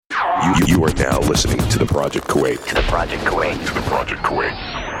You are now listening to the Project Kuwait. To the Project Kuwait. To the Project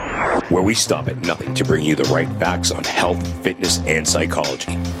Kuwait. Where we stop at nothing to bring you the right facts on health, fitness, and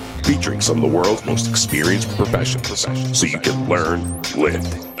psychology. Featuring some of the world's most experienced professionals. So you can learn,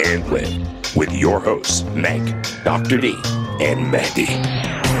 lift, and live. With your hosts, Meg, Dr. D, and Mehdi.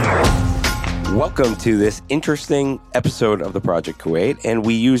 Welcome to this interesting episode of the Project Kuwait, and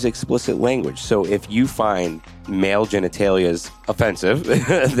we use explicit language. So if you find male genitalias offensive,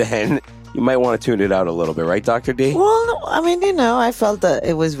 then you might want to tune it out a little bit, right, Dr. D? Well, I mean, I felt that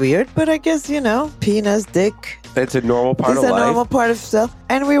it was weird, but I guess, penis, dick. It's a normal part of life. It's a normal part of stuff.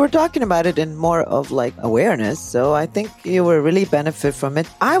 And we were talking about it in more of like awareness. So I think you will really benefit from it.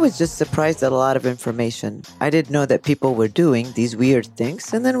 I was just surprised at a lot of information. I didn't know that people were doing these weird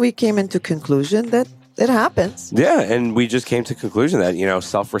things. And then we came into conclusion that it happens. Yeah, and we just came to the conclusion that,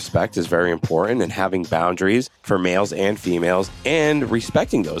 self-respect is very important, and having boundaries for males and females and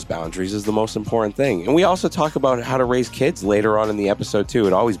respecting those boundaries is the most important thing. And we also talk about how to raise kids later on in the episode, too.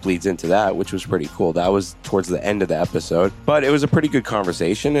 It always bleeds into that, which was pretty cool. That was towards the end of the episode. But it was a pretty good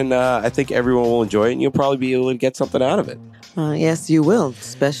conversation, and I think everyone will enjoy it, and you'll probably be able to get something out of it. Yes, you will,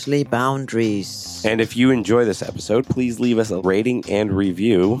 especially boundaries. And if you enjoy this episode, please leave us a rating and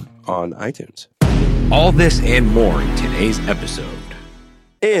review on iTunes. All this and more in today's episode.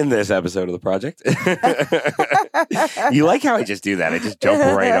 In this episode of the project. You like how I just do that? I just jump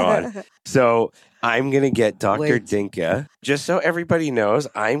right on. So I'm going to get Dr. Dinka. Just so everybody knows,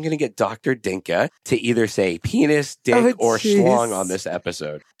 I'm going to get Dr. Dinka to either say penis, dick, or schlong on this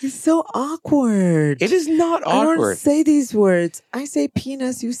episode. It's so awkward. It is not awkward. I don't say these words. I say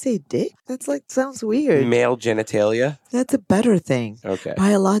penis, you say dick? That's sounds weird. Male genitalia? That's a better thing. Okay.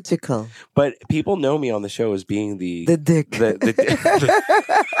 Biological. But people know me on the show as being the dick. I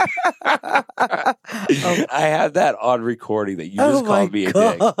have that on recording that you just called me a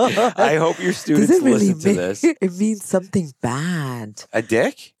dick. I hope your students listen to this. It means something bad. A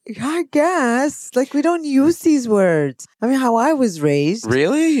dick? I guess. Like, we don't use these words. I mean, how I was raised.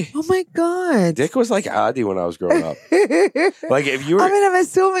 Really? Oh, my God. Dick was like Adi when I was growing up. Like, if you were... I'm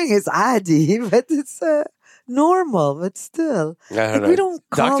assuming it's Adi, but it's normal, but still. I don't know. We don't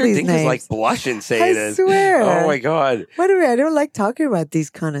call Dr. these Dink names. is like blushing saying it. I swear. Oh, my God. By the way, I don't like talking about these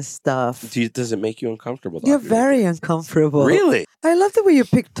kind of stuff. Does it make you uncomfortable, Dr. You're Dink? very uncomfortable. Really? I love the way you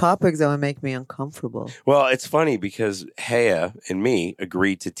pick topics that would make me uncomfortable. Well, it's funny because Haya and me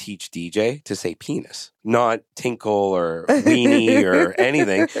agreed to teach DJ to say penis. Not tinkle or weenie or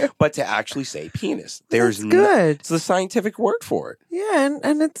anything, but to actually say penis. That's good. It's the scientific word for it. Yeah,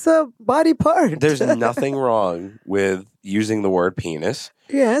 and it's a body part. There's nothing wrong with using the word penis.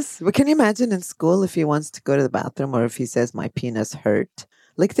 Yes, but can you imagine in school if he wants to go to the bathroom or if he says my penis hurt?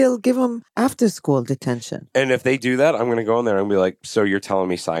 Like, they'll give him after school detention. And if they do that, I'm going to go in there and be like, so you're telling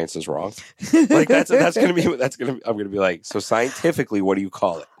me science is wrong? Like, I'm going to be like, so scientifically, what do you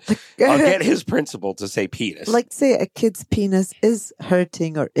call it? I'll get his principal to say penis. Like, say a kid's penis is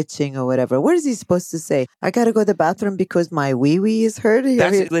hurting or itching or whatever. What is he supposed to say? I got to go to the bathroom because my wee-wee is hurting?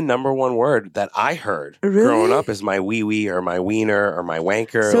 That's the number one word that I heard growing up is my wee-wee or my wiener or my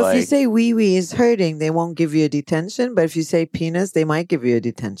wanker. So if you say wee-wee is hurting, they won't give you a detention. But if you say penis, they might give you a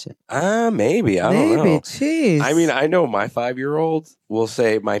detention. Maybe. I don't know. Jeez. I mean, I know my 5-year-old will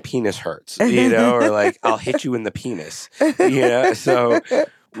say my penis hurts, or like, I'll hit you in the penis. So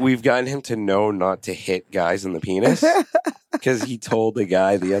we've gotten him to know not to hit guys in the penis because he told the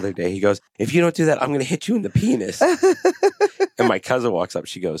guy the other day, he goes, if you don't do that, I'm going to hit you in the penis. And my cousin walks up.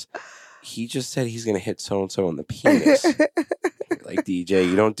 She goes, he just said he's going to hit so-and-so in the penis. Like, DJ,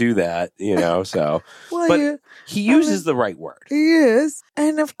 you don't do that, so. Well, but he uses the right word. He is.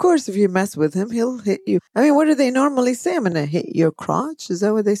 And of course, if you mess with him, he'll hit you. I mean, what do they normally say? I'm going to hit your crotch? Is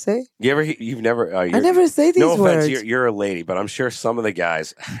that what they say? You've never... I never say these words. No offense, you're a lady, but I'm sure some of the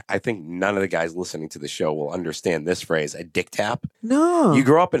guys, I think none of the guys listening to the show will understand this phrase, a dick tap. No. You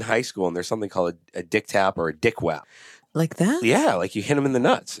grow up in high school and there's something called a dick tap or a dick whap. Like that? Yeah, like you hit him in the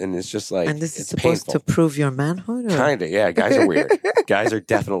nuts, and it's just like, and this is painful. supposed to prove your manhood? Kind of, yeah. Guys are weird. Guys are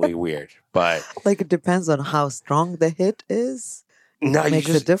definitely weird, but... Like, it depends on how strong the hit is? No, makes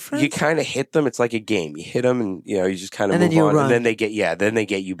a difference? You kind of hit them. It's like a game. You hit them, and you just kind of and move on, run. and then they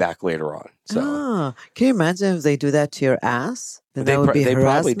get you back later on. So, can you imagine if they do that to your ass? Then that would be harassment?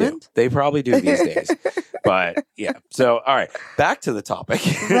 Probably do. They probably do these days. But yeah. So, all right. Back to the topic.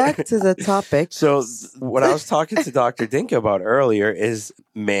 So, what I was talking to Dr. Dinka about earlier is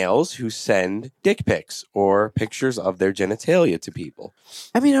males who send dick pics or pictures of their genitalia to people.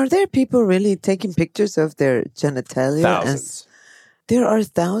 I mean, are there people really taking pictures of their genitalia? Thousands. There are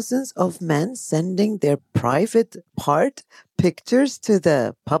thousands of men sending their private part pictures to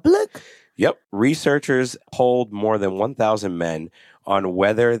the public? Yep. Researchers polled more than 1,000 men on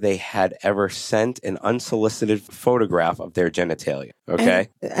whether they had ever sent an unsolicited photograph of their genitalia. Okay.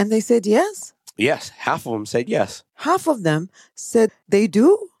 And they said yes? Yes. Half of them said yes. Half of them said they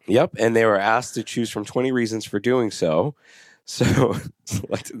do? Yep. And they were asked to choose from 20 reasons for doing so. So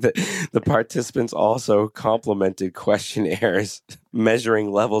the participants also complimented questionnaires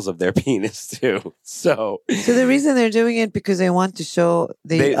measuring levels of their penis too. So the reason they're doing it because they want to show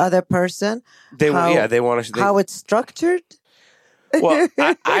the other person they want to how it's structured? Well,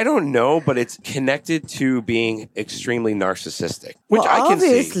 I don't know, but it's connected to being extremely narcissistic, which I can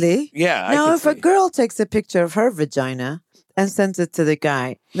obviously. see. Yeah. Now, if a girl takes a picture of her vagina and sends it to the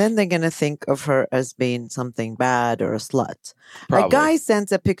guy, then they're going to think of her as being something bad or a slut. Probably. A guy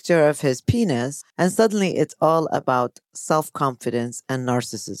sends a picture of his penis and suddenly it's all about self-confidence and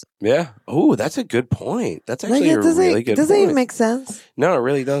narcissism. Yeah. Oh, that's a good point. That's actually a really good point. Does it even make sense? No, it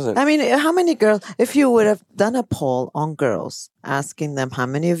really doesn't. I mean, how many girls, if you would have done a poll on girls, asking them how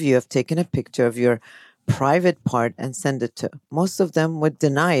many of you have taken a picture of your private part and send it to, most of them would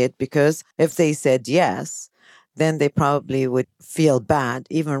deny it because if they said yes, then they probably would feel bad,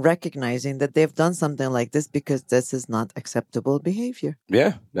 even recognizing that they've done something like this because this is not acceptable behavior.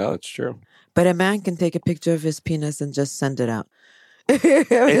 Yeah, no, it's true. But a man can take a picture of his penis and just send it out.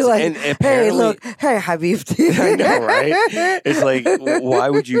 Hey, look, hey, Habibti. I know, right? It's like, why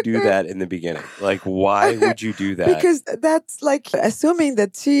would you do that in the beginning? Like, why would you do that? Because that's like assuming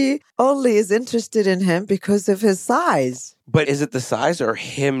that she only is interested in him because of his size. But is it the size or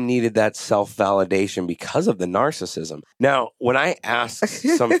him needed that self-validation because of the narcissism? Now, when I ask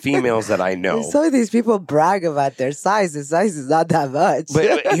some females that I know... Some of these people brag about their size. The size is not that much.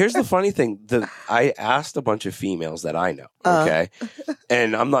 But here's the funny thing. I asked a bunch of females that I know, okay?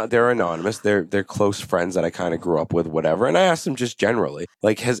 And they're anonymous. They're close friends that I kind of grew up with, whatever. And I asked them just generally,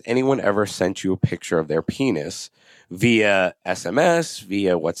 like, has anyone ever sent you a picture of their penis via SMS,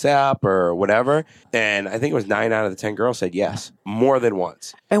 via WhatsApp or whatever? And I think it was 9 out of the 10 girls said yes, more than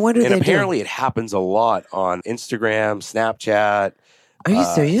once. And what do they do? And apparently it happens a lot on Instagram, Snapchat. Are you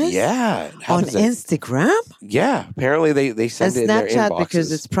serious? Yeah. On Instagram? Yeah. Apparently they send it in their Snapchat inboxes.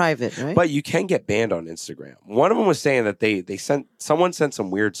 because it's private, right? But you can get banned on Instagram. One of them was saying that someone sent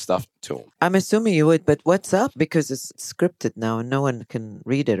some weird stuff to them. I'm assuming you would, but what's up? Because it's scripted now and no one can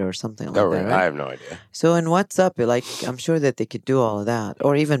read it or something like that, right? I have no idea. So in WhatsApp, I'm sure that they could do all of that.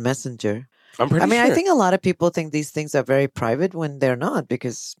 Or even Messenger. I'm pretty sure. I think a lot of people think these things are very private when they're not,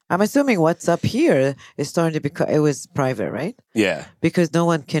 because I'm assuming what's up here is starting to become, it was private, right? Yeah. Because no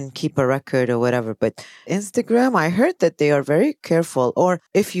one can keep a record or whatever. But Instagram, I heard that they are very careful. Or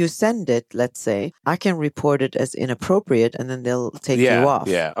if you send it, let's say, I can report it as inappropriate and then they'll take you off.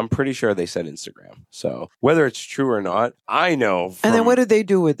 Yeah, I'm pretty sure they said Instagram. So whether it's true or not, I know. And then what do they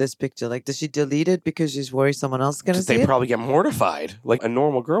do with this picture? Like, does she delete it because she's worried someone else is going to see it? They probably get mortified. Like a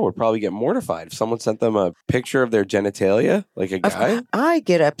normal girl would probably get mortified if someone sent them a picture of their genitalia, like a guy. I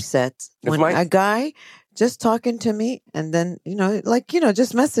get upset when a guy just talking to me and then,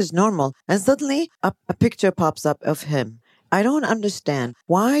 just message normal. And suddenly a picture pops up of him. I don't understand.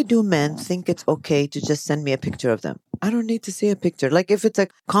 Why do men think it's okay to just send me a picture of them? I don't need to see a picture. Like if it's a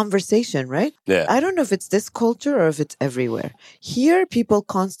conversation, right? Yeah. I don't know if it's this culture or if it's everywhere. Here, people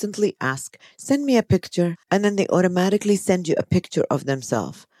constantly ask, send me a picture. And then they automatically send you a picture of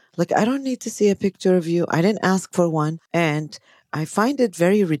themselves. Like, I don't need to see a picture of you. I didn't ask for one. And I find it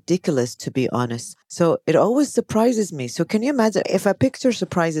very ridiculous, to be honest. So it always surprises me. So can you imagine if a picture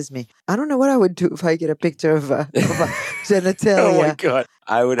surprises me? I don't know what I would do if I get a picture of a genitalia. Oh my God.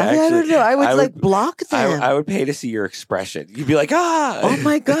 I don't know. I would block them. I would pay to see your expression. You'd be like, ah. Oh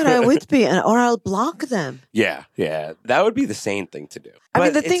my God, I would be. Or I'll block them. Yeah. That would be the sane thing to do. I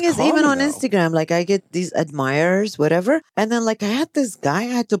mean, the thing is, even on Instagram, like I get these admirers, whatever. And then like I had this guy, I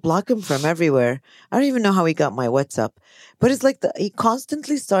had to block him from everywhere. I don't even know how he got my WhatsApp. But it's like he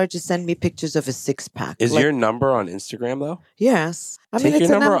constantly started to send me pictures of a six-pack. Is your number on Instagram though? Yes. Take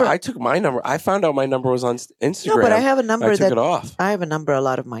your number. I took my number. I found out my number was on Instagram. No, but I have a number I took it off. I have a number a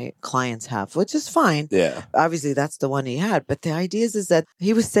lot of my clients have, which is fine. Yeah. Obviously, that's the one he had. But the idea is that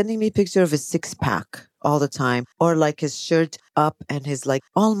he was sending me a picture of his six-pack all the time, or like his shirt up and his like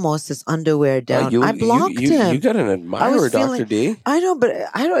almost his underwear down. I blocked him. You got an admirer, Dr. D. I know, but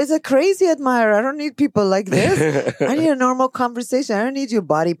it's a crazy admirer. I don't need people like this. I need a normal conversation. I don't need your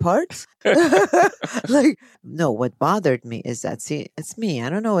body parts. No, what bothered me is that, see, it's me. I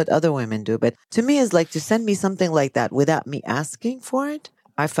don't know what other women do, but to me, it's like to send me something like that without me asking for it.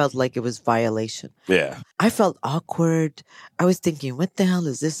 I felt like it was violation. Yeah. I felt awkward. I was thinking, what the hell?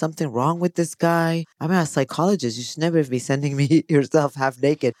 Is there something wrong with this guy? I'm a psychologist. You should never be sending me yourself half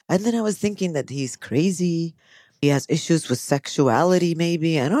naked. And then I was thinking that he's crazy. He has issues with sexuality,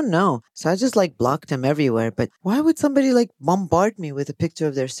 maybe. I don't know. So I just like blocked him everywhere. But why would somebody like bombard me with a picture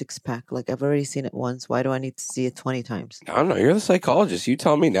of their six pack? Like I've already seen it once. Why do I need to see it 20 times? I don't know. You're the psychologist. You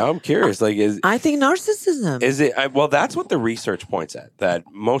tell me now. I'm curious. I think narcissism. Is it? Well, that's what the research points at, that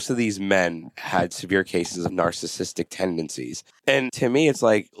most of these men had severe cases of narcissistic tendencies. And to me, it's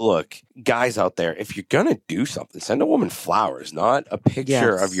like, look, guys out there, if you're going to do something, send a woman flowers, not a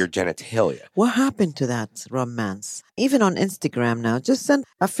picture of your genitalia. What happened to that romance? Even on Instagram now, just send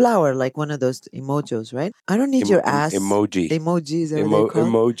a flower, like one of those emojis, right? I don't need your ass. Emoji. Emoji, is that what they're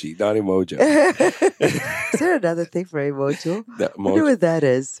called? Emoji, not emojo. Is there another thing for emoji? I wonder what that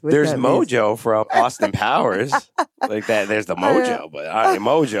is. There's Mojo from Austin Powers. Like that. There's the Mojo, but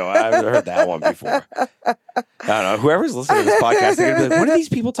emojo, I've heard that one before. I don't know. Whoever's listening to this podcast, they're going to be like, what are these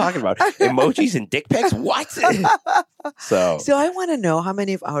people talking about? Emojis and dick pics? What? So I want to know how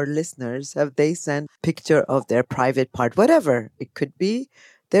many of our listeners have they sent picture of their private part, whatever. It could be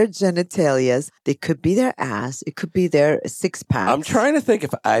their genitalias. It could be their ass. It could be their six pack. I'm trying to think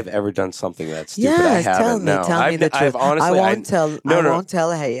if I've ever done something that's stupid. I haven't. Tell me the truth. Honestly, I won't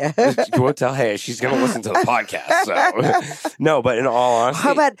tell Haya. You won't tell Haya. She's going to listen to the podcast. So. No, but in all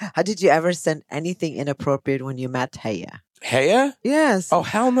honesty. How did you ever send anything inappropriate when you met Haya? Haya? Yes. Oh,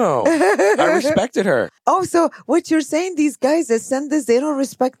 hell no. I respected her. Oh, so what you're saying, these guys that send this, they don't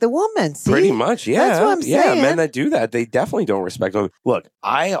respect the woman. See? Pretty much, yeah. That's what I'm saying. Yeah, men that do that, they definitely don't respect women. Look,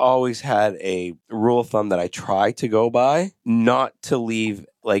 I always had a rule of thumb that I try to go by, not to leave.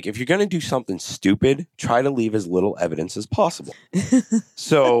 Like, if you're going to do something stupid, try to leave as little evidence as possible.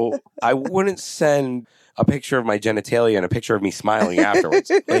 So I wouldn't send a picture of my genitalia and a picture of me smiling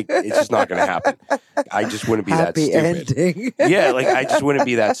afterwards. Like, it's just not going to happen. I just wouldn't be Happy that stupid. Ending. Yeah, like, I just wouldn't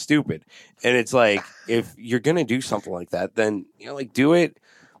be that stupid. And it's like, if you're going to do something like that, then, you know, like, do it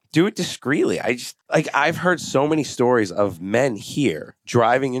discreetly. I've heard so many stories of men here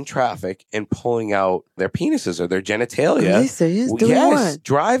driving in traffic and pulling out their penises or their genitalia. Are you serious? Doing what?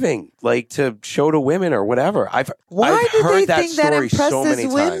 Driving, like, to show to women or whatever. Why do heard they that think that story impresses so many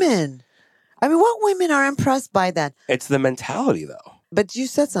women? times. I mean, what women are impressed by that? It's the mentality, though. But you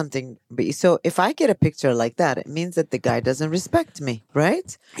said something. So if I get a picture like that, it means that the guy doesn't respect me,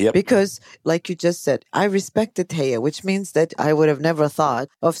 right? Yep. Because like you just said, I respected Haya, which means that I would have never thought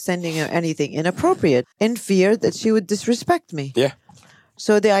of sending her anything inappropriate in fear that she would disrespect me. Yeah.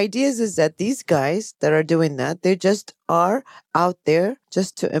 So the idea is that these guys that are doing that, they just are out there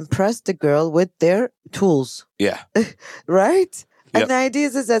just to impress the girl with their tools. Yeah. Right? Yep. And the idea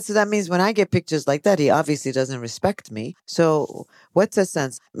is that, so that means when I get pictures like that, he obviously doesn't respect me. So what's the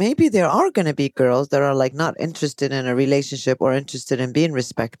sense? Maybe there are going to be girls that are like not interested in a relationship or interested in being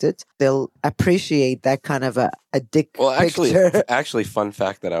respected. They'll appreciate that kind of a dick picture. Actually, fun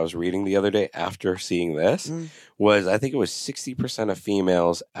fact that I was reading the other day after seeing this was, I think it was 60% of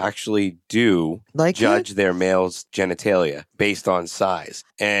females actually do judge their male's genitalia based on size.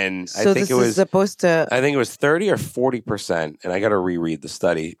 And so I think it was supposed to. I think it was 30 or 40%. And I got to reread the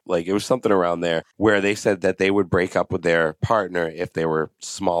study. Like, it was something around there where they said that they would break up with their partner if they were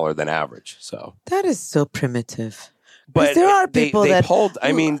smaller than average. So that is so primitive. But there are people that hold.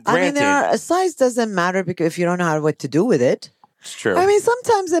 I mean, granted, a size doesn't matter because if you don't know what to do with it. It's true. I mean,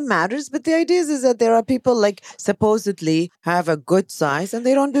 sometimes it matters, but the idea is that there are people like supposedly have a good size and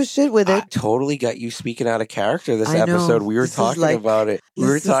they don't do shit with it. I totally got you speaking out of character this episode. We were talking about it.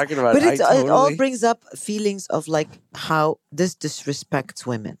 But it all brings up feelings of like how this disrespects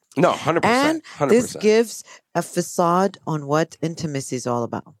women. No, 100%. And 100%. this gives a facade on what intimacy is all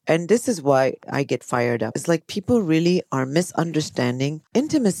about. And this is why I get fired up. It's like people really are misunderstanding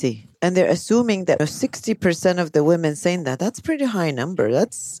intimacy. And they're assuming that 60% of the women saying that, that's a pretty high number.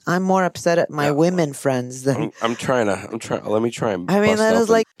 I'm more upset at my women friends than... I'm trying. Let me try and I mean, I was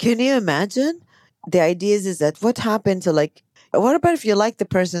like, can you imagine? The idea is that what happened to like... What about if you like the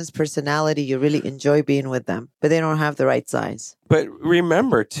person's personality, you really enjoy being with them, but they don't have the right size? But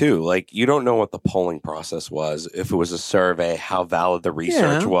remember, too, like, you don't know what the polling process was, if it was a survey, how valid the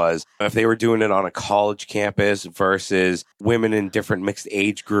research was, if they were doing it on a college campus versus women in different mixed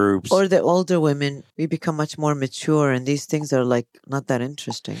age groups. Or the older women, we become much more mature, and these things are, like, not that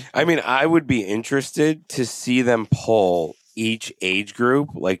interesting. I mean, I would be interested to see them poll each age group,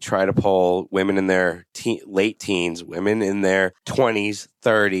 like try to poll women in their late teens, women in their 20s,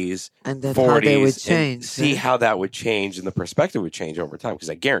 30s, and then 40s, how they would change. See how that would change and the perspective would change over time, because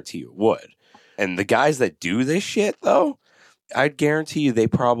I guarantee you it would. And the guys that do this shit, though, I'd guarantee you they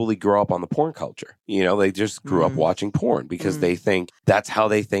probably grow up on the porn culture. You know, they just grew up watching porn because they think that's how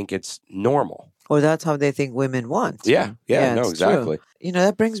they think it's normal. Or that's how they think women want. Yeah, no, exactly. True. You know,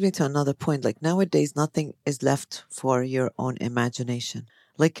 that brings me to another point. Like nowadays, nothing is left for your own imagination.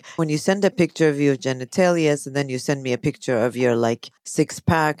 Like when you send a picture of your genitalias and then you send me a picture of your like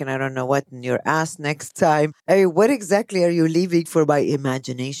 6-pack and I don't know what and your ass next time. I mean, what exactly are you leaving for my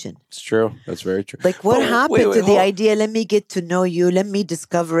imagination? It's true. That's very true. Like what happened to the idea? Let me get to know you. Let me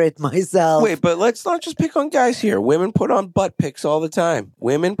discover it myself. Wait, but let's not just pick on guys here. Women put on butt pics all the time.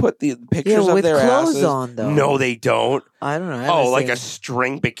 Women put the pictures of their asses. With clothes on though. No, they don't. I don't know. Like a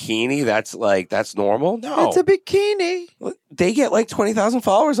string bikini? That's normal? No. It's a bikini. They get like 20,000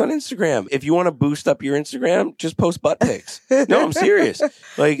 followers on Instagram. If you want to boost up your Instagram, just post butt pics. No, I'm serious.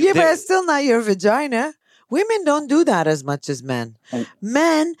 Like, yeah, but it's still not your vagina. Women don't do that as much as men.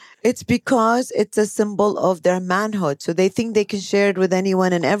 Men, it's because it's a symbol of their manhood. So they think they can share it with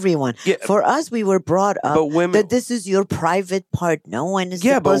anyone and everyone. Yeah, for us, we were brought up that this is your private part. No one is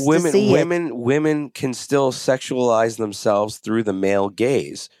supposed to see it. Women can still sexualize themselves through the male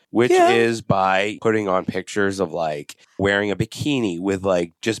gaze, which is by putting on pictures of like wearing a bikini with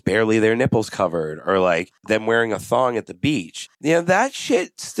like just barely their nipples covered or like them wearing a thong at the beach. You know, that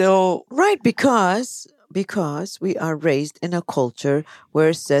shit still... Right, because we are raised in a culture where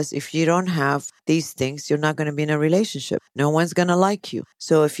it says if you don't have these things, you're not going to be in a relationship. No one's going to like you.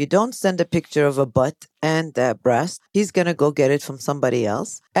 So if you don't send a picture of a butt and a breast, he's going to go get it from somebody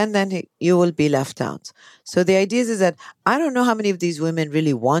else and then you will be left out. So the idea is that I don't know how many of these women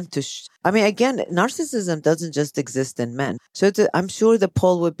really want to... I mean, again, narcissism doesn't just exist in men. So I'm sure the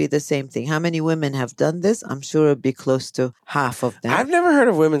poll would be the same thing. How many women have done this? I'm sure it would be close to half of them. I've never heard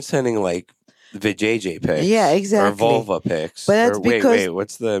of women sending like vajayjay pics. Yeah, exactly. Or vulva pics. But that's because...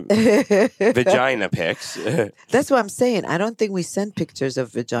 what's the vagina pics? That's what I'm saying. I don't think we send pictures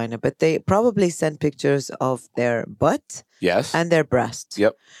of vagina, but they probably send pictures of their butt and their breast.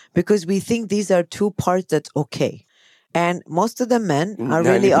 Yep. Because we think these are two parts that's okay. And most of the men are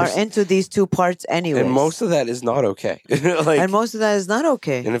into these two parts anyway. And most of that is not okay. And most of that is not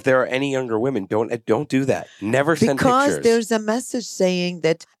okay. And if there are any younger women, don't do that. Never send pictures. Because there's a message saying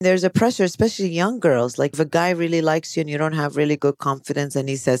that there's a pressure, especially young girls. Like if a guy really likes you and you don't have really good confidence and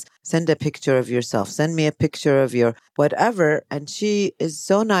he says, send a picture of yourself. Send me a picture of your whatever. And she is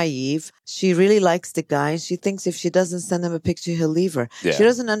so naive. She really likes the guy. And she thinks if she doesn't send him a picture, he'll leave her. Yeah. She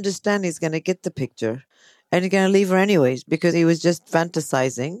doesn't understand he's going to get the picture. And he's going to leave her anyways because he was just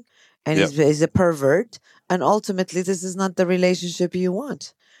fantasizing and he's a pervert. And ultimately, this is not the relationship you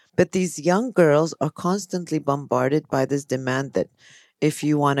want. But these young girls are constantly bombarded by this demand that if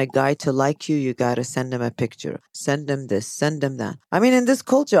you want a guy to like you, you got to send him a picture. Send him this, send him that. I mean, in this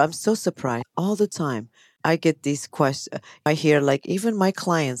culture, I'm so surprised all the time. I get these questions. I hear like even my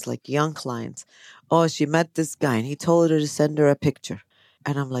clients, like young clients, oh, she met this guy and he told her to send her a picture.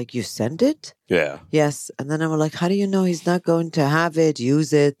 And I'm like, you send it? Yeah. Yes. And then I'm like, how do you know he's not going to have it,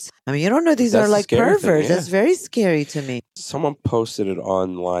 use it? I mean, you don't know these are like perverts. That's very scary to me. Someone posted it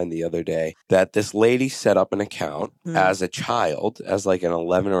online the other day that this lady set up an account as a child, as like an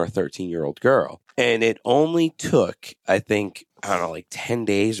 11 or a 13-year-old girl. And it only took, I think, I don't know, like 10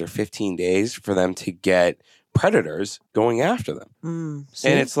 days or 15 days for them to get predators going after them. And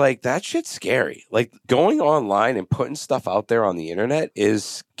it's like, that shit's scary. Like going online and putting stuff out there on the internet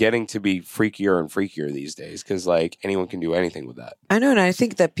is getting to be freakier and freakier these days because like anyone can do anything with that. I know. And I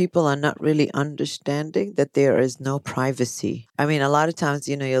think that people are not really understanding that there is no privacy. I mean, a lot of times,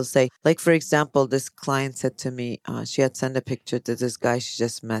 you know, you'll say, like, for example, this client said to me, she had sent a picture to this guy she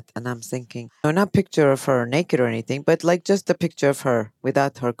just met. And I'm thinking, no, not picture of her naked or anything, but like just a picture of her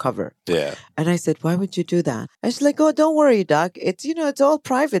without her cover. Yeah. And I said, why would you do that? And she's like, oh, don't worry, Doc. It's, you know, it's all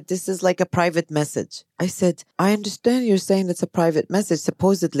private. This is like a private message. I said, I understand you're saying it's a private message.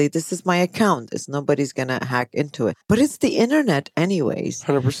 Supposedly, this is my account. It's nobody's going to hack into it. But it's the internet anyways.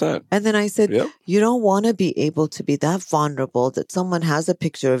 100%. And then I said, you don't want to be able to be that vulnerable that someone has a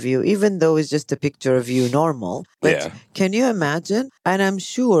picture of you, even though it's just a picture of you normal. But can you imagine? And I'm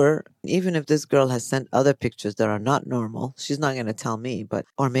sure even if this girl has sent other pictures that are not normal, she's not going to tell me,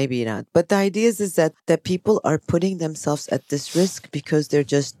 or maybe not. But the idea is that people are putting themselves at this risk because they're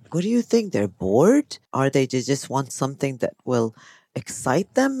just, what do you think? They're bored? Are they just want something that will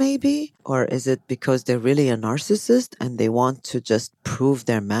excite them maybe? Or is it because they're really a narcissist and they want to just prove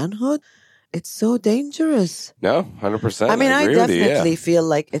their manhood? It's so dangerous. No, 100%. I mean, I definitely feel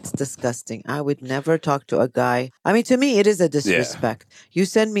like it's disgusting. I would never talk to a guy. I mean, to me, it is a disrespect. You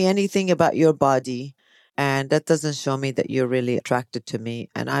send me anything about your body, and that doesn't show me that you're really attracted to me,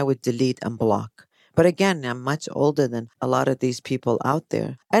 and I would delete and block. But again, I'm much older than a lot of these people out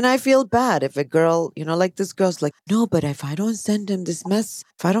there. And I feel bad if a girl, like this girl's like, no, but if I don't send him this mess,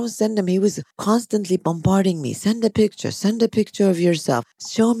 if I don't send him, he was constantly bombarding me. Send a picture of yourself.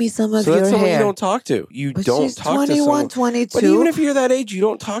 Show me some of So your that's someone hair. you don't talk to. You But don't she's talk 21, to someone. 22. But even if you're that age, you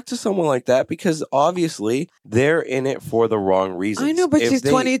don't talk to someone like that because obviously they're in it for the wrong reasons. I know, but If she's they-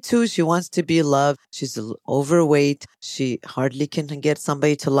 22. She wants to be loved. She's overweight. She hardly can get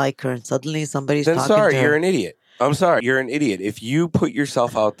somebody to like her. And suddenly somebody's Then talking sorry, to her. you're an idiot. I'm sorry, you're an idiot. If you put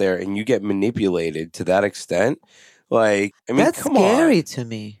yourself out there and you get manipulated to that extent, That's come scary on. to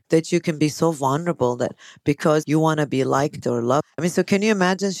me that you can be so vulnerable that because you want to be liked or loved. I mean, so can you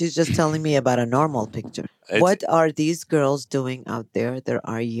imagine? She's just telling me about a normal picture. What are these girls doing out there that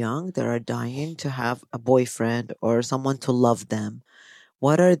are young, that are dying to have a boyfriend or someone to love them?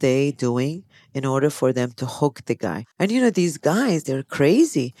 What are they doing in order for them to hook the guy? And these guys, they're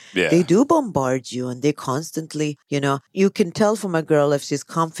crazy. Yeah. They do bombard you and they constantly, you can tell from a girl if she's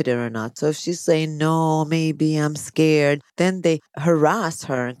confident or not. So if she's saying, no, maybe I'm scared, then they harass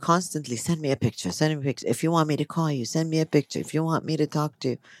her and constantly send me a picture, send me a picture. If you want me to call you, send me a picture. If you want me to talk to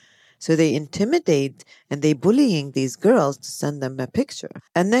you. So they intimidate and they bullying these girls to send them a picture.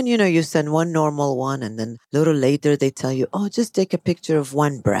 And then, you send one normal one and then a little later they tell you, oh, just take a picture of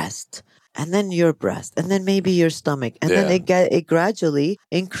one breast and then your breast and then maybe your stomach. And then it gradually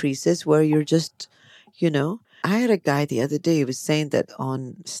increases where you're just, I had a guy the other day who was saying that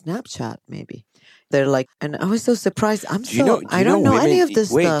on Snapchat maybe. They're like, and I was so surprised. I don't know any of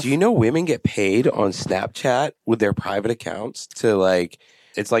this stuff. Do you know women get paid on Snapchat with their private accounts to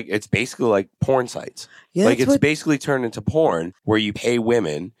it's basically like porn sites. Yeah, it's basically turned into porn where you pay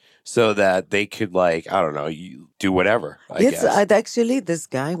women so that they could you do whatever. I guess. Actually, this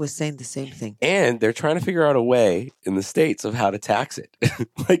guy was saying the same thing. And they're trying to figure out a way in the States of how to tax it.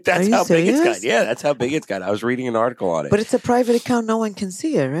 That's how big it's got. Yeah, that's how big it's got. I was reading an article on it. But it's a private account. No one can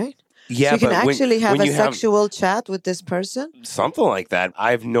see it, right? Yeah, so you can but actually have when a you sexual chat with this person? Something like that.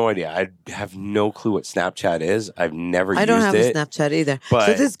 I have no idea. I have no clue what Snapchat is. I've never used it. I don't have a Snapchat either. But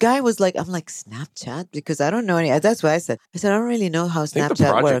so this guy was like, I'm like, Snapchat? Because I don't know any. That's what I said. I said, I don't really know how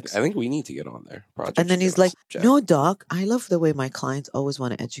Snapchat works. I think we need to get on there. And then he's like, no, doc. I love the way my clients always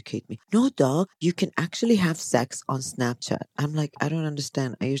want to educate me. No, doc, you can actually have sex on Snapchat. I'm like, I don't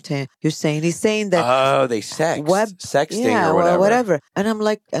understand. Are you saying he's saying that? Oh, they sext. Sexting or whatever. whatever. And I'm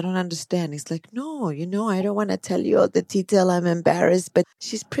like, I don't understand. He's like, no, I don't want to tell you all the detail. I'm embarrassed, but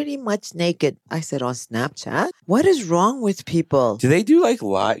she's pretty much naked. I said, on Snapchat? What is wrong with people? Do they do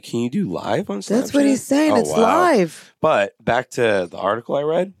live? Can you do live on Snapchat? That's what he's saying. It's live. But back to the article I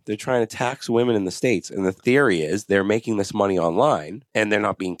read, they're trying to tax women in the States. And the theory is they're making this money online and they're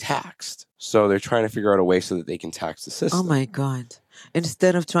not being taxed. So they're trying to figure out a way so that they can tax the system. Oh my God.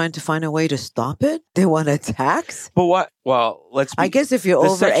 Instead of trying to find a way to stop it, they want to tax? But what? Well, I guess if you're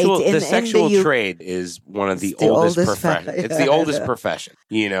over 18, the sexual trade is one of the oldest professions. It's the oldest profession,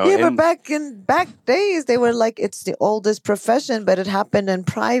 Yeah, but back days, they were like, it's the oldest profession, but it happened in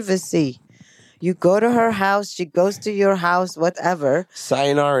privacy. You go to her house, she goes to your house, whatever.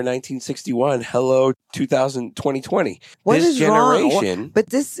 Sayonara 1961, hello 2020. What this is generation. wrong? But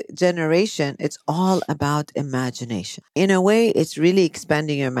this generation, it's all about imagination. In a way, it's really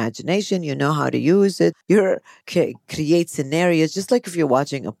expanding your imagination. You know how to use it. You create scenarios, just like if you're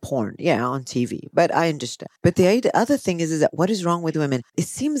watching a porn, on TV. But I understand. But the other thing is that what is wrong with women? It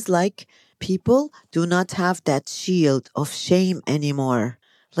seems like people do not have that shield of shame anymore.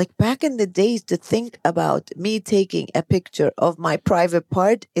 Like back in the days, to think about me taking a picture of my private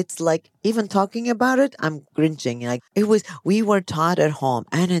part, it's like even talking about it, I'm cringing. Like we were taught at home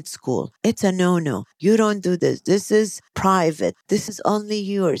and at school. It's a no-no. You don't do this. This is private. This is only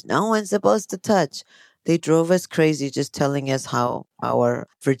yours. No one's supposed to touch. They drove us crazy just telling us how our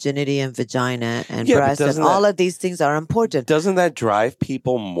virginity and vagina and breast and all of these things are important. Doesn't that drive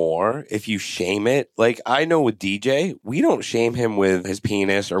people more if you shame it? Like I know with DJ, we don't shame him with his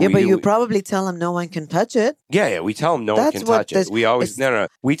penis. But you probably tell him no one can touch it. Yeah, we tell him no one can touch it. We always, no.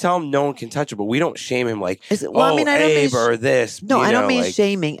 We tell him no one can touch it, but we don't shame him like, Abe or this. No, I don't mean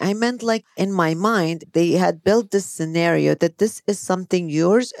shaming. I meant like in my mind, they had built this scenario that this is something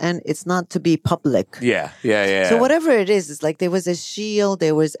yours and it's not to be public. Yeah. So whatever it is, it's like there was a shield,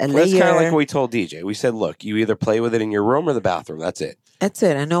 there was a layer. That's kind of like what we told DJ. We said, look, you either play with it in your room or the bathroom. That's it. That's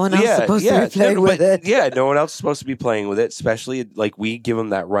it. And no one else is supposed to be playing with it. Yeah, no one else is supposed to be playing with it, especially like we give them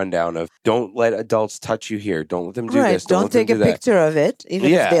that rundown of don't let adults touch you here. Don't let them do this. Don't take a picture of it,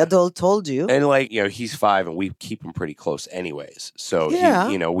 even if the adult told you. And like, he's 5 and we keep him pretty close anyways. So,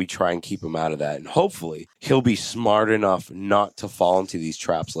 we try and keep him out of that. And hopefully he'll be smart enough not to fall into these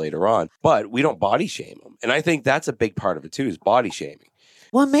traps later on. But we don't body shame him. And I think that's a big part of it too, is body shaming.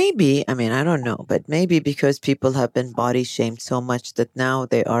 Well, maybe, I mean, I don't know, but maybe because people have been body shamed so much that now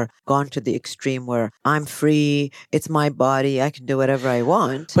they are gone to the extreme where I'm free, it's my body, I can do whatever I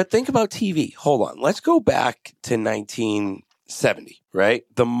want. But think about TV. Hold on. Let's go back to 1970, right?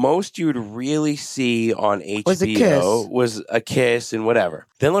 The most you would really see on HBO was a kiss and whatever.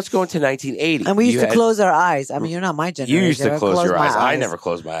 Then let's go into 1980. And we used to close our eyes. I mean, you're not my generation. You used to close your eyes. I never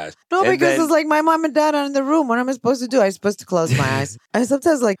closed my eyes. No, because it's like my mom and dad are in the room. What am I supposed to do? I'm supposed to close my eyes. And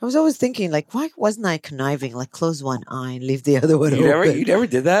sometimes, I was always thinking, why wasn't I conniving? Close one eye and leave the other one open. You never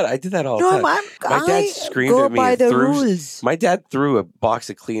did that? I did that all the time. My dad screamed at me. By the rules. My dad threw a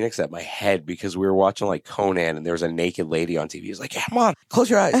box of Kleenex at my head because we were watching Conan and there was a naked lady on TV. He was like, come on, close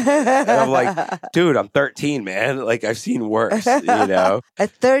your eyes. And I'm like, dude, I'm 13, man. I've seen worse,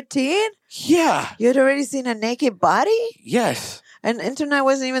 At 13? Yeah. You had already seen a naked body? Yes. And internet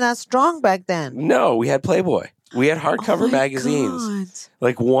wasn't even that strong back then. No, we had Playboy. We had hardcover magazines.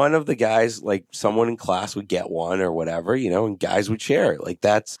 God. One of the guys, someone in class would get one or whatever, and guys would share it.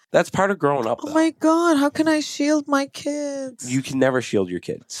 That's part of growing up. Oh my God, how can I shield my kids? You can never shield your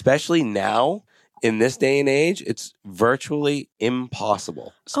kid, especially now. In this day and age, it's virtually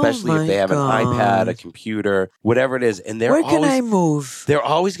impossible, especially if they have an iPad, a computer, whatever it is. And where can I move? They're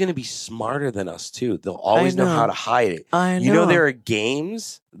always going to be smarter than us, too. They'll always know how to hide it. I know. There are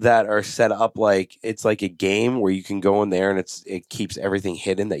games that are set up it's like a game where you can go in there and it keeps everything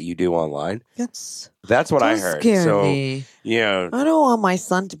hidden that you do online. That's what I heard. Scare me. Yeah. I don't want my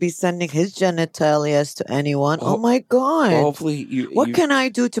son to be sending his genitalia to anyone. Oh my God. Well, hopefully What can I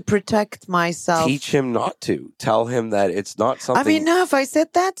do to protect myself? Teach him not to. Tell him that it's not something. I mean, now if I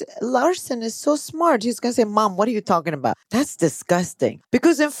said that, Larson is so smart. He's going to say, Mom, what are you talking about? That's disgusting.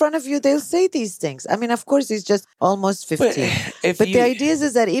 Because in front of you, they'll say these things. I mean, of course, he's just almost 15. But the idea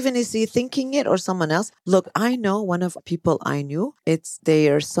is that even if he's thinking it or someone else, look, I know one of people I knew, it's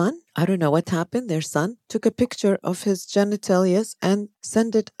their son. I don't know what happened. Their son took a picture of his genitalia and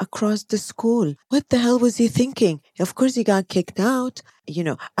sent it across the school. What the hell was he thinking? Of course, he got kicked out.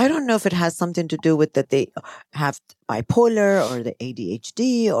 I don't know if it has something to do with that they have bipolar or the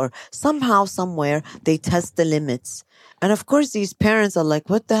ADHD or somehow, somewhere, they test the limits. And of course, these parents are like,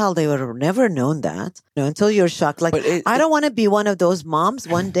 what the hell? They would have never known that. Until you're shocked. I don't want to be one of those moms.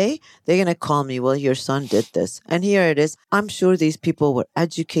 One day, they're going to call me, well, your son did this. And here it is. I'm sure these people were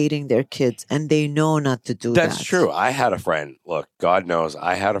educating their kids and they know not to do that. That's true. I had a friend. Look, God knows,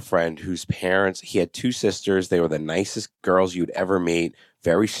 I had a friend whose parents, he had 2 sisters. They were the nicest girls you'd ever meet.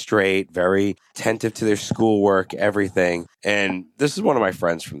 Very straight, very attentive to their schoolwork, everything. And this is one of my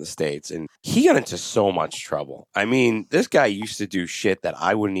friends from the States, and he got into so much trouble. I mean, this guy used to do shit that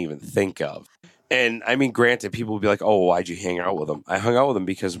I wouldn't even think of. And I mean, granted, people would be like, oh, why'd you hang out with him? I hung out with him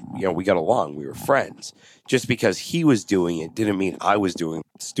because, we got along. We were friends. Just because he was doing it didn't mean I was doing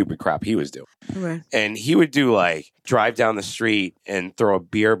stupid crap he was doing. Right. And he would do drive down the street and throw a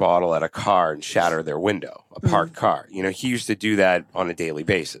beer bottle at a car and shatter their window, a parked car. He used to do that on a daily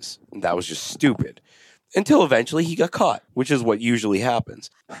basis. That was just stupid. Until eventually he got caught, which is what usually happens.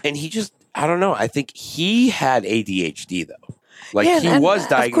 And he just, I don't know. I think he had ADHD though. He was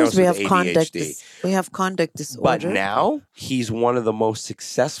diagnosed with ADHD. We have conduct disorder. But now, he's one of the most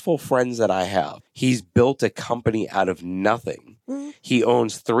successful friends that I have. He's built a company out of nothing. Mm. He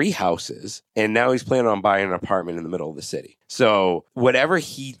owns 3 houses, and now he's planning on buying an apartment in the middle of the city. So, whatever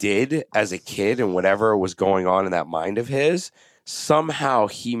he did as a kid and whatever was going on in that mind of his, somehow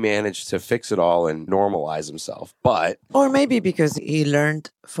he managed to fix it all and normalize himself. Or maybe because he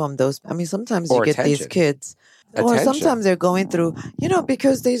learned from those. I mean, sometimes you get these kids. Or sometimes they're going through,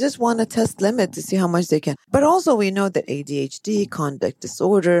 because they just want to test limit to see how much they can. But also we know that ADHD, conduct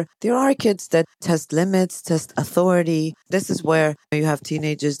disorder, there are kids that test limits, test authority. This is where you have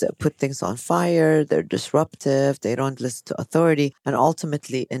teenagers that put things on fire. They're disruptive. They don't listen to authority and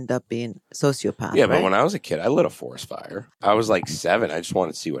ultimately end up being sociopath. Yeah, but when I was a kid, I lit a forest fire. I was 7. I just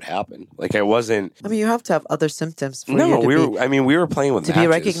wanted to see what happened. I wasn't. I mean, you have to have other symptoms for you to we were playing with to matches. be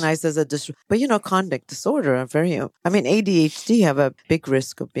recognized as a but conduct disorder. I mean, ADHD have a big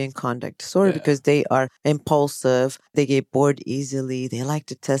risk of being conduct disorder because they are impulsive. They get bored easily. They like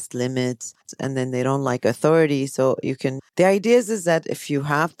to test limits, and then they don't like authority. So the idea is that if you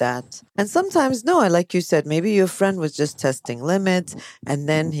have that, and sometimes no, like you said, maybe your friend was just testing limits and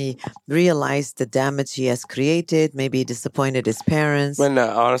then he realized the damage he has created. Maybe he disappointed his parents. But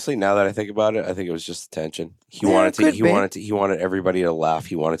honestly, now that I think about it, I think it was just attention. He wanted everybody to laugh.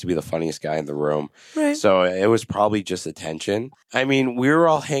 He wanted to be the funniest guy in the room. Right. So it was probably just attention. I mean, we were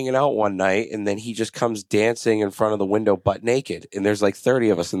all hanging out one night and then he just comes dancing in front of the window butt naked. And there's like 30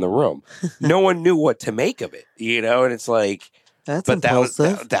 of us in the room. No one knew what to make of it, and it's like, that's but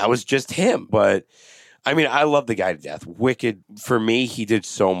impulsive. that was just him. But I mean, I love the guy to death. Wicked. For me, he did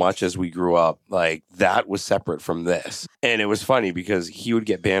so much as we grew up. Like, that was separate from this. And it was funny because he would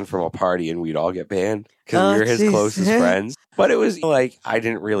get banned from a party and we'd all get banned because we were his closest friends. But it was like, I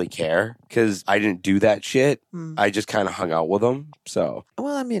didn't really care because I didn't do that shit. I just kind of hung out with him. So,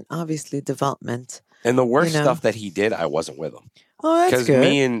 well, I mean, obviously development. And the worst stuff that he did, I wasn't with him. Oh, that's good.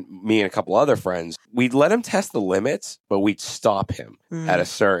 Because me and a couple other friends, we'd let him test the limits, but we'd stop him at a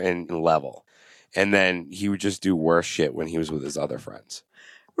certain level. And then he would just do worse shit when he was with his other friends.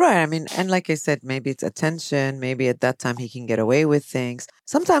 Right. I mean, and like I said, maybe it's attention. Maybe at that time he can get away with things.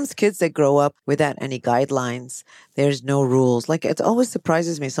 Sometimes kids that grow up without any guidelines, there's no rules. Like, it always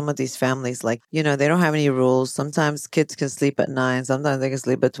surprises me, some of these families, like, they don't have any rules. Sometimes kids can sleep at 9. Sometimes they can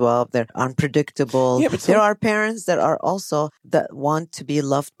sleep at 12. They're unpredictable. Yeah, but there are parents that are also that want to be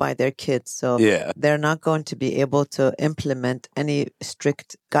loved by their kids. So they're not going to be able to implement any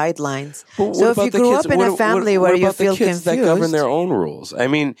strict guidelines. So if you grew up in a family where you feel confused. That govern their own rules. I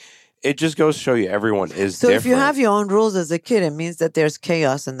mean, it just goes to show you everyone is so different. If you have your own rules as a kid, it means that there's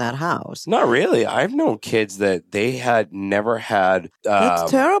chaos in that house. Not really. I've known kids that they had never had. That's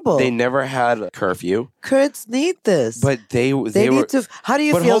terrible. They never had a curfew. Kids need this, but they need were, to. How do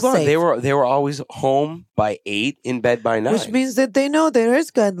you but feel hold on, safe? They were always home by 8, in bed by 9, which means that they know there is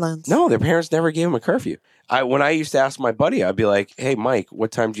guidelines. No, their parents never gave them a curfew. When I used to ask my buddy, I'd be like, "Hey, Mike, what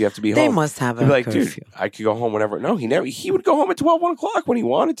time do you have to be home?" They must have a curfew. Dude, I could go home whenever. No, he would go home at 12, 1 o'clock when he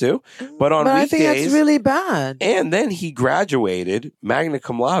wanted to. But on weekdays, I think that's really bad. And then he graduated magna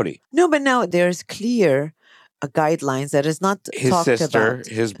cum laude. No, but now there's clear guidelines that is not his talked sister, about.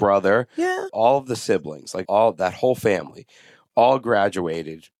 His brother, all of the siblings, like all that whole family, all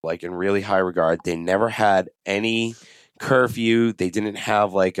graduated like in really high regard. They never had any curfew. They didn't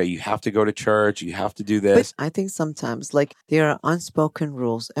have like you have to go to church, you have to do this. But I think sometimes like there are unspoken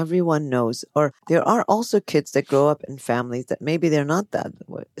rules everyone knows, or there are also kids that grow up in families that maybe they're not that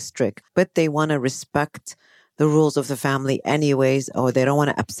strict, but they want to respect the rules of the family anyways, or they don't want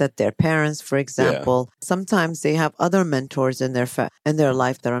to upset their parents, for example. Sometimes they have other mentors in their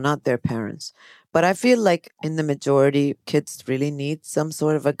life that are not their parents. But I feel like in the majority, kids really need some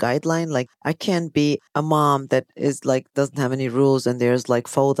sort of a guideline. Like, I can't be a mom that is like, doesn't have any rules and there's like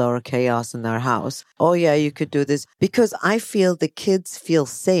fauda or chaos in our house. Oh yeah, you could do this. Because I feel the kids feel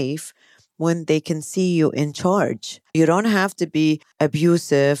safe when they can see you in charge. You don't have to be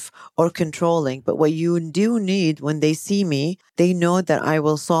abusive or controlling, but what you do need when they see me, they know that I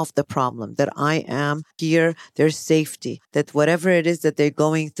will solve the problem, that I am here, there's safety, that whatever it is that they're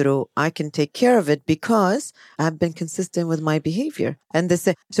going through, I can take care of it because I've been consistent with my behavior. And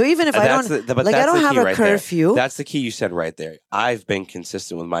so even if I don't have a curfew. That's the key you said right there. I've been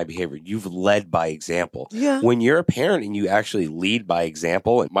consistent with my behavior. You've led by example. Yeah. When you're a parent and you actually lead by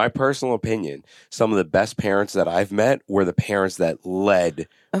example, in my personal opinion, some of the best parents that I've met were the parents that led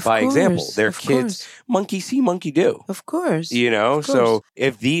by example. Their kids, monkey see, monkey do. Of course. So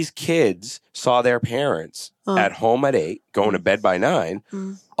if these kids saw their parents at home at 8, going to bed by 9,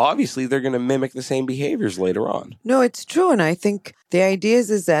 obviously they're going to mimic the same behaviors later on. No, it's true. And I think the idea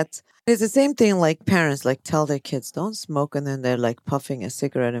is that it's the same thing like parents like tell their kids don't smoke and then they're like puffing a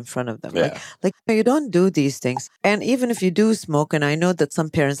cigarette in front of them. Yeah. Like you don't do these things. And even if you do smoke, and I know that some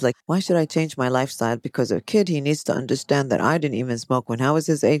parents like, why should I change my lifestyle? Because a kid, he needs to understand that I didn't even smoke when I was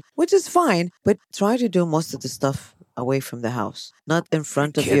his age, which is fine. But try to do most of the stuff away from the house, not in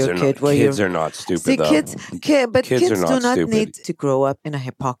front of your kid. Kids are not stupid, though. Kids do not stupid. need to grow up in a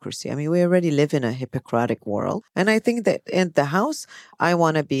hypocrisy. I mean, we already live in a hypocritic world. And I think that in the house, I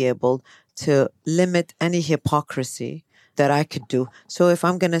want to be able to limit any hypocrisy that I could do. So if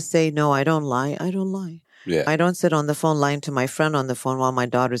I'm going to say, no, I don't lie, I don't lie. Yeah. I don't sit on the phone lying to my friend on the phone while my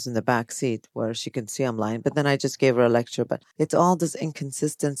daughter's in the back seat where she can see I'm lying. But then I just gave her a lecture. But it's all this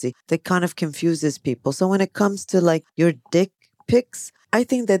inconsistency that kind of confuses people. So when it comes to like your dick pics. I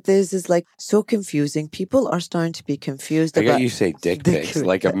think that this is like so confusing. People are starting to be confused I about... got you say dick pics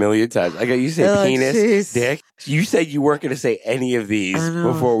like a million times. I got you say penis, geez. dick. You said you weren't going to say any of these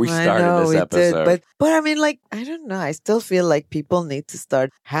before we started this episode. Did, but I mean, like, I don't know. I still feel like people need to start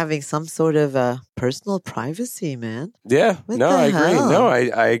having some sort of personal privacy, man. Yeah. What I the agree. hell? No,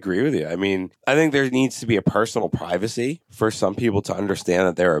 I agree with you. I mean, I think there needs to be a personal privacy for some people to understand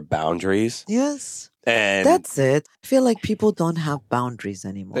that there are boundaries. Yes. And that's it. I feel like people don't have boundaries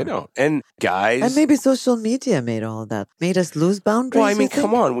anymore. They don't. And guys... And maybe social media made all that. Made us lose boundaries, Well, I mean,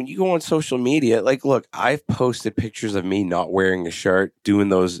 come on. When you go on social media, like, look, I've posted pictures of me not wearing a shirt, doing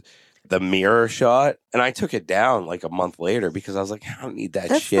the mirror shot, and I took it down like a month later because I was like, I don't need that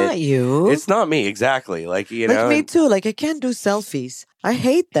shit. That's not you. It's not me, exactly. Like, you know. Like me too. Like, I can't do selfies. I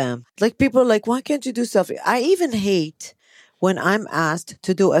hate them. Like, people are like, why can't you do selfies? I even hate when I'm asked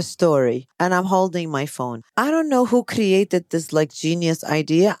to do a story and I'm holding my phone. I don't know who created this like genius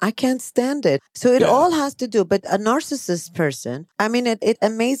idea. I can't stand it. So it all has to do, but a narcissist person, I mean, it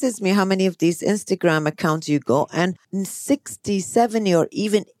amazes me how many of these Instagram accounts you go and 60, 70 or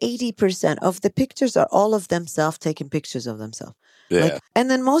even 80% of the pictures are all of themselves taking pictures of themselves. Yeah. Like, and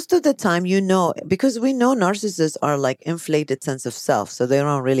then most of the time, you know, because we know narcissists are like inflated sense of self. So they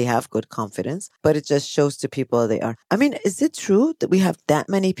don't really have good confidence, but it just shows to people they are. I mean, is it true that we have that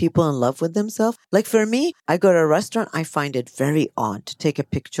many people in love with themselves? Like for me, I go to a restaurant, I find it very odd to take a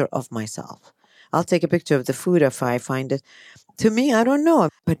picture of myself. I'll take a picture of the food if I find it. To me, I don't know.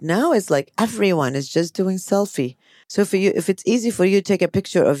 But now it's like everyone is just doing selfie. So for you, if it's easy for you to take a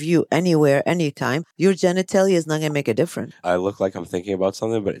picture of you anywhere, anytime, your genitalia is not going to make a difference. I look like I'm thinking about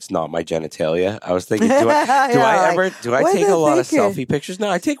something, but it's not my genitalia. I was thinking, do I take a lot of selfie pictures? No,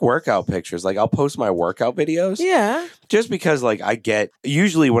 I take workout pictures. Like I'll post my workout videos. Yeah. Just because like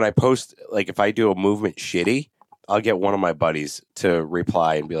usually when I post, like if I do a movement shitty, I'll get one of my buddies to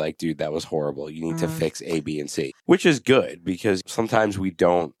reply and be like, dude, that was horrible. You need to fix A, B, and C, which is good because sometimes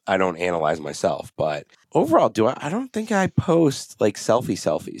I don't analyze myself. But overall, I don't think I post like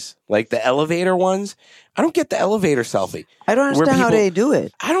selfies. Like the elevator ones, I don't get the elevator selfie. I don't understand how they do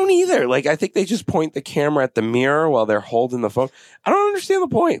it. I don't either. Like, I think they just point the camera at the mirror while they're holding the phone. I don't understand the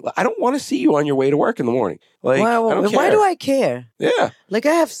point. I don't want to see you on your way to work in the morning. Like, why do I care? Yeah. Like,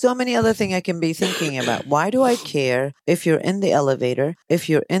 I have so many other things I can be thinking about. Why do I care if you're in the elevator, if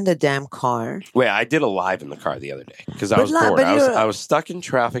you're in the damn car? Wait, I did a live in the car the other day because I was bored. I was stuck in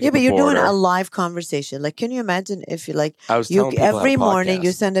traffic. Yeah, but you're doing a live conversation. Like, can you imagine if you like, every morning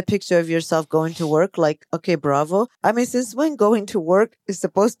you send a picture of yourself going to work? Like, okay, bravo. I mean, since when going to work is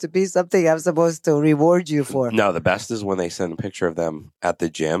supposed to be something I'm supposed to reward you for? No, the best is when they send a picture of them at the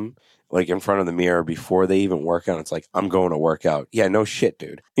gym, like in front of the mirror before they even work out. It's like, I'm going to work out. Yeah, no shit,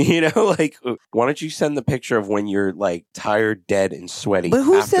 dude. You know, like, why don't you send the picture of when you're like tired, dead, and sweaty? But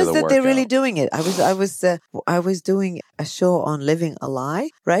who says that workout? They're really doing it? I was doing a show on Living a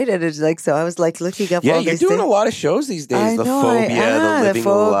Lie, right? And it's like, so I was like looking up. Yeah, all you're these doing things. A lot of shows these days. I the know, phobia, the Living a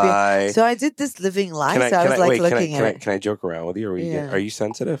Lie. So I did this Living Lie. I was like looking at it. Can I joke around with you? Are you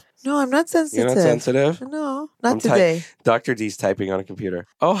sensitive? No, I'm not sensitive. You're not sensitive? No, not today. Dr. D's typing on a computer.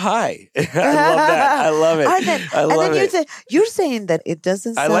 Oh, hi. I love that. I love it. I love it. You're saying that it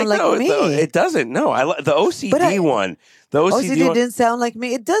doesn't sound like me. It doesn't. No, the OCD one. The OCD didn't sound like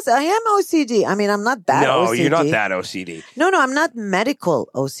me. It does. I am OCD. I mean, I'm not that OCD. No, you're not that OCD. No, I'm not medical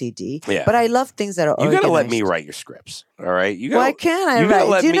OCD. Yeah. But I love things that are organized. You got to let me write your scripts. All right? Why can't I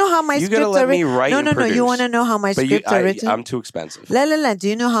write? Do you know how my scripts are written? No. You want to know how my scripts are written? I'm too expensive. Do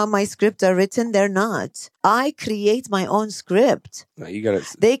you know how my scripts are written? They're not. I create my own script. No, you got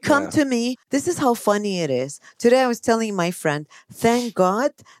to. They come to me. This is how funny it is. Today I was telling my friend, thank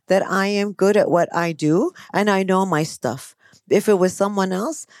God that I am good at what I do and I know my stuff. If it was someone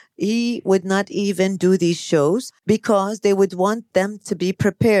else, he would not even do these shows because they would want them to be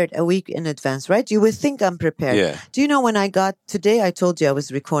prepared a week in advance, right? You would think I'm prepared. Yeah. Do you know when I got today? I told you I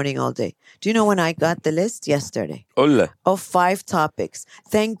was recording all day. Do you know when I got the list? Yesterday. Hola. Of 5 topics.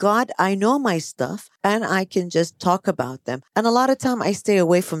 Thank God I know my stuff and I can just talk about them. And a lot of time I stay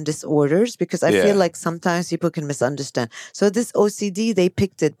away from disorders because I feel like sometimes people can misunderstand. So this OCD, they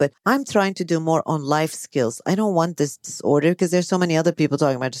picked it, but I'm trying to do more on life skills. I don't want this disorder because there's so many other people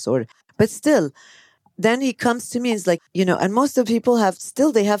talking about disorder. But still, then he comes to me and is like, and most of the people have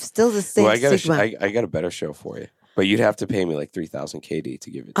still the same stigma. I got a better show for you. But you'd have to pay me like 3,000 KD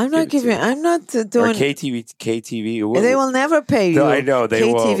to give it. I'm not give it giving. to you. I'm not Or doing. KTV. They will never pay you. No, I know they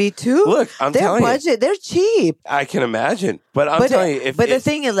KTV too. Look, I'm their telling budget. They're cheap. you. I can imagine. But I'm telling you, if the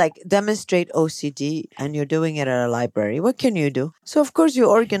thing is, like, demonstrate OCD, and you're doing it at a library. What can you do? So of course you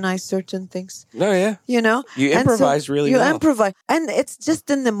organize certain things. No, yeah. You know, You And so improvise really you well. improvise, and it's just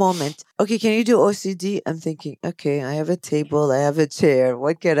in the moment. Okay, can you do OCD? I'm thinking, okay, I have a table, I have a chair.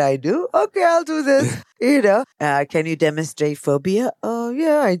 What can I do? Okay, I'll do this. You know, can you demonstrate phobia? Oh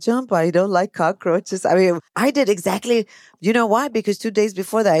yeah, I jump. I don't like cockroaches. I mean, I did exactly. You know why? Because 2 days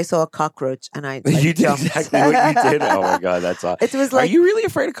before that, I saw a cockroach, and I You did jumped. exactly what you did. Oh my god, that's awesome. It was like, Are you really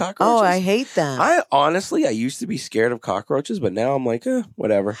afraid of cockroaches? oh, I hate them. I honestly used to be scared of cockroaches, but now I'm like,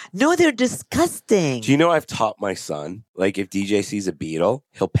 whatever. No, they're disgusting. Do you know I've taught my son, like, if DJ sees a beetle,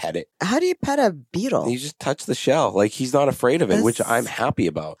 he'll pet it. How do you pet a beetle? You just touch the shell. Like, he's not afraid of it, which I'm happy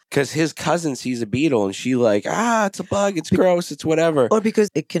about. Because his cousin sees a beetle and she like, it's a bug, it's gross, it's whatever. Or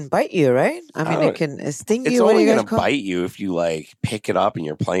because it can bite you, right? I mean, it can sting you. It's What only are you going to bite you if you, like, pick it up and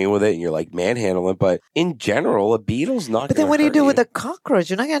you're playing with it and you're, like, manhandling it. But in general, a beetle's not But then what do you do with a cockroach?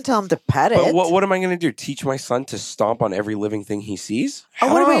 You're not going to tell him to pet it. But what am I going to do? Teach my son to stomp on every living thing he sees?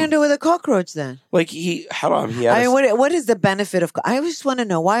 Oh, what am I going to do with a cockroach then? Like, what is the benefit of? I just want to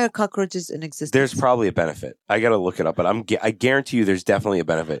know, why are cockroaches in existence? There's probably a benefit. I got to look it up, but I guarantee you there's definitely a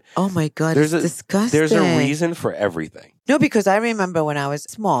benefit. Oh my God, it's disgusting. There's a reason for everything. No, because I remember when I was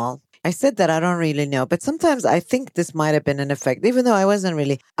small, I said that I don't really know, but sometimes I think this might have been an effect, even though I wasn't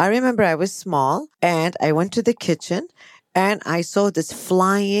really. I remember I was small and I went to the kitchen and I saw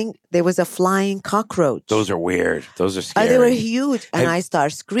there was a flying cockroach. Those are weird. Those are scary. They were huge. And I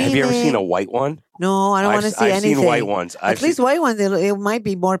started screaming. Have you ever seen a white one? No, I don't want to see anything. I've seen white ones. At least white ones, it might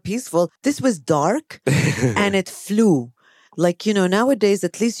be more peaceful. This was dark and it flew. Like, nowadays,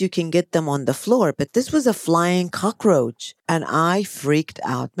 at least you can get them on the floor. But this was a flying cockroach. And I freaked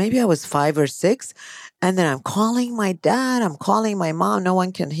out. Maybe I was 5 or 6. And then I'm calling my dad. I'm calling my mom. No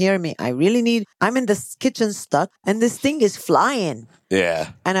one can hear me. I'm in the kitchen stuck. And this thing is flying.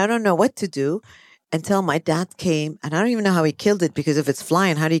 Yeah. And I don't know what to do until my dad came. And I don't even know how he killed it, because if it's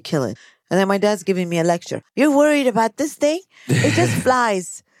flying, how do you kill it? And then my dad's giving me a lecture. You're worried about this thing? It just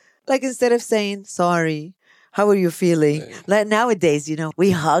flies. Like, instead of saying, sorry, how are you feeling? Like nowadays,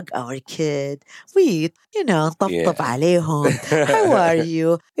 we hug our kid. We, طبطب عليهم. How are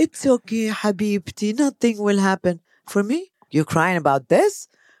you? It's okay, habibti. Nothing will happen. For me, you're crying about this?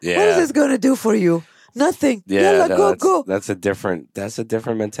 Yeah. What is this going to do for you? Nothing. Yeah, go. That's a different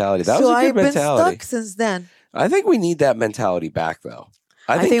mentality. That so was a good I've been mentality. stuck since then. I think we need that mentality back, though.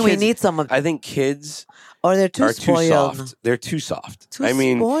 I think we need some of. I think kids or they're too spoiled. Too soft. They're too soft.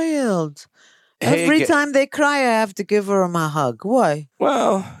 Spoiled. Every time they cry, I have to give them a hug. Why?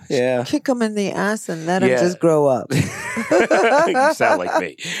 Well, yeah. Kick them in the ass and let them just grow up. You sound like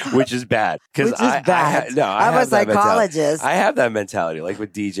me, which is bad. Which is bad. I'm a psychologist. I have that mentality. Like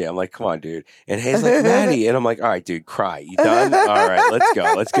with DJ, I'm like, come on, dude. And he's like, Maddie. And I'm like, all right, dude, cry. You done? All right, let's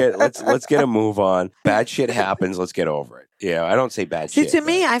go. Let's get a move on. Bad shit happens. Let's get over it. Yeah, I don't say bad shit. See, to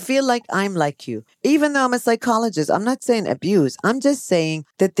me, I feel like I'm like you. Even though I'm a psychologist, I'm not saying abuse. I'm just saying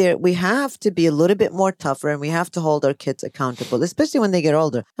that we have to be a little bit more tougher and we have to hold our kids accountable, especially when they get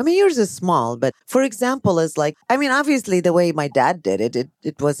older. I mean, yours is small, but for example, obviously the way my dad did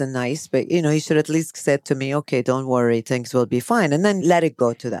it wasn't nice, but he should at least said to me, okay, don't worry, things will be fine. And then let it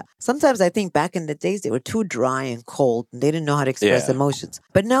go to that. Sometimes I think back in the days, they were too dry and cold and they didn't know how to express emotions.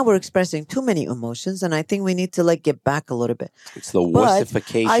 But now we're expressing too many emotions. And I think we need to get back a little bit. It's the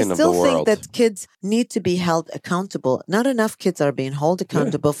wussification of the world. I still think that kids need to be held accountable. Not enough kids are being held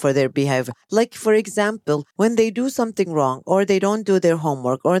accountable for their behavior. Like, for example, when they do something wrong or they don't do their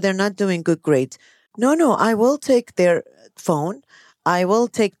homework or they're not doing good grades. No, I will take their phone. I will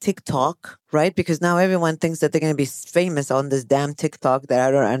take TikTok, right? Because now everyone thinks that they're going to be famous on this damn TikTok that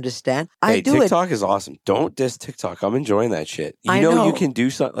I don't understand. TikTok is awesome. Don't diss TikTok. I'm enjoying that shit. You know you can do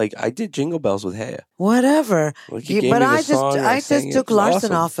something. Like, I did Jingle Bells with Haya. Whatever. But I just took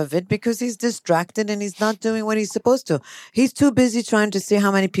Larson off of it because he's distracted and he's not doing what he's supposed to. He's too busy trying to see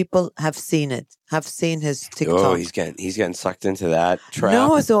how many people have seen his TikTok. Oh, he's getting sucked into that trap.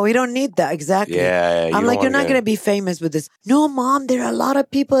 No, so we don't need that. Exactly. Yeah. I'm like, you're not going to be famous with this. No, Mom, there are a lot of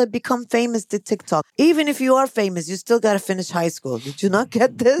people that become famous to TikTok. Even if you are famous, you still got to finish high school. Did you not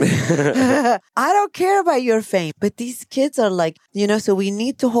get this? I don't care about your fame. But these kids are like, so we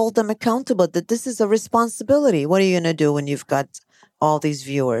need to hold them accountable that this is a responsibility. What are you going to do when you've got all these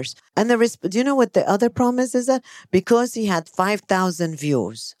viewers? And do you know what the other problem is that? Because he had 5,000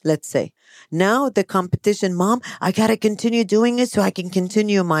 views, let's say. Now the competition, Mom, I got to continue doing it so I can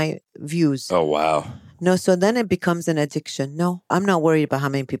continue my views. Oh, wow. No, so then it becomes an addiction. No, I'm not worried about how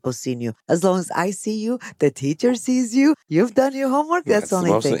many people seen you. As long as I see you, the teacher sees you, you've done your homework, that's the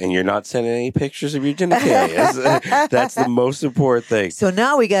only thing. And you're not sending any pictures of your genitalia. That's the most important thing. So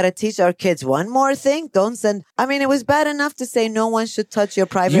now we got to teach our kids one more thing. Don't send. I mean, it was bad enough to say no one should touch your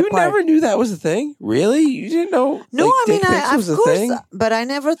private You part. never knew that was a thing? Really? You didn't know? No, like, I mean, dick pics was of a course, thing? but I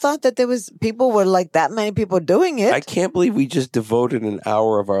never thought that there was people were like that many people doing it. I can't believe we just devoted an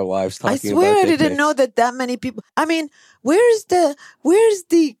hour of our lives talking I about swear I dick didn't pics. know that many people. I mean, where's the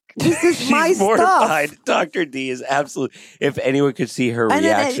this is She's my mortified. stuff. Dr. D is absolute. If anyone could see her And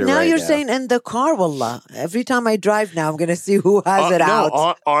reaction now right you're now. saying in the car, wallah. Every time I drive now, I'm going to see who has it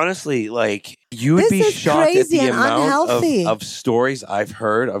out. Honestly, like, you would This be is shocked at crazy the and amount unhealthy. of stories I've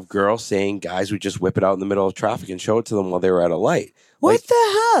heard of girls saying guys would just whip it out in the middle of traffic and show it to them while they were at a light. What Like, the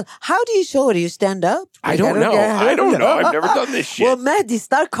hell? How do you show it? Do you stand up? I don't know. I don't know. I've never done this shit. Well, Mehdi,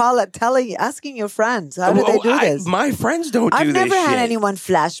 start asking your friends. How do they do this? My friends don't do I've this never had shit. anyone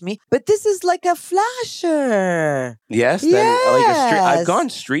flash me, but this is like a flasher. Yes? Then, like I've Yes. gone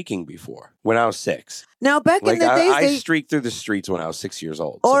streaking before when I was 6. Now, back Like in the days, I streaked through the streets when I was 6 years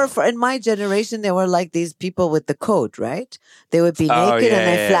old. or so. in my generation, there were like these people with the code, right? They would be Oh, naked and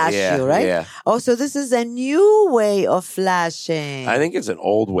yeah, they flash you, right? Yeah. Oh, so this is a new way of flashing. I think it's an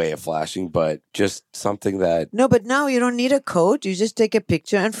old way of flashing, but just something that. No, but now you don't need a code. You just take a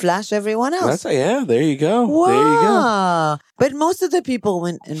picture and flash everyone else. There you go. Wow. There you go. But most of the people,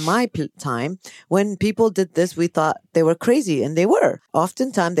 in my time, when people did this, we thought they were crazy, and they were.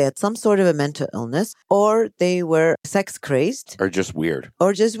 Oftentimes, they had some sort of a mental illness, or they were sex crazed, Or just weird.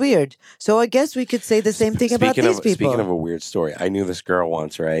 or just weird. So I guess we could say the same thing about these people. Speaking of a weird story, I knew this girl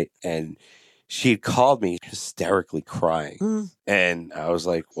once, right? And she had called me hysterically crying. And I was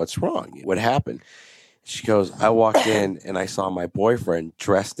like, what's wrong? What happened? She goes, I walked in and I saw my boyfriend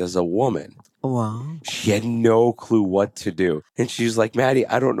dressed as a woman. Wow. She had no clue what to do. And she's like, Maddie,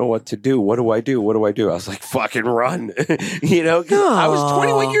 I don't know what to do. What do I do? What do I do? I was like, fucking run. You know, 'cause I was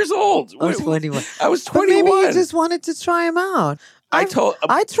 21 years old. I was 21. I was But 21. maybe you just wanted to try him out. I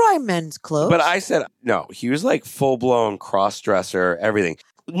try men's clothes. But I said, no, he was like full blown cross dresser, everything.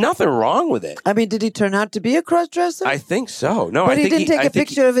 Nothing wrong with it. I mean, did he turn out to be a cross-dresser? I think so. No, but I he think didn't take a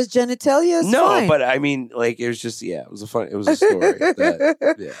picture of his genitalia. It's No, fine. but I mean, like, it was just, it was a story.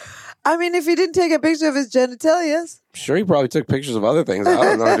 I mean, if he didn't take a picture of his genitalias. Sure, he probably took pictures of other things. I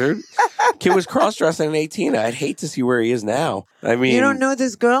don't know, dude. Kid was cross-dressing at 18. I'd hate to see where he is now. I mean, You don't know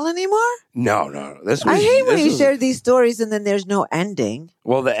this girl anymore? No. I hate when you share these stories and then there's no ending.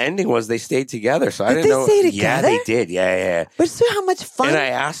 Well, the ending was they stayed together, so I Did didn't they know. stay Yeah, together? they did. Yeah. But see how much fun. And I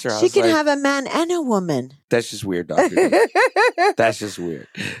asked her, I she was can like, have a man and a woman. That's just weird, Doctor. That's just weird.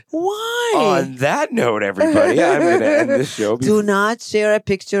 Why? On that note, everybody, I'm going to end this show. Do not share a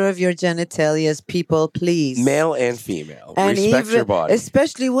picture of your genitalias, people, please. Male and female. And Respect your body.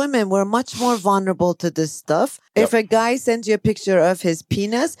 especially women, we're much more vulnerable to this stuff. Yep. If a guy sends you a picture of his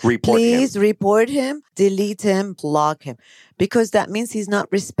penis, Report please report him, delete him, block him, because that means he's not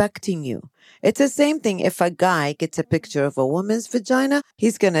respecting you. It's the same thing. If a guy gets a picture of a woman's vagina,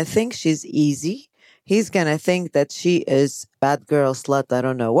 he's going to think she's easy. He's going to think that she is bad girl, slut, I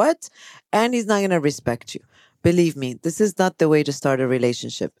don't know what, and he's not going to respect you. Believe me, this is not the way to start a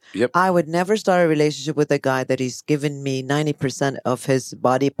relationship. Yep. I would never start a relationship with a guy that he's given me 90% of his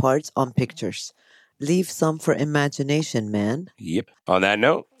body parts on pictures. Leave some for imagination, man. Yep. On that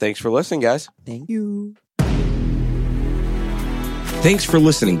note, thanks for listening, guys. Thank you. Thanks for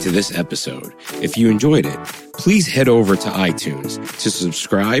listening to this episode. If you enjoyed it, please head over to iTunes to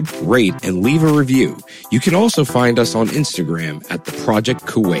subscribe, rate, and leave a review. You can also find us on Instagram at The Project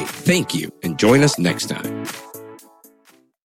Kuwait. Thank you, and join us next time.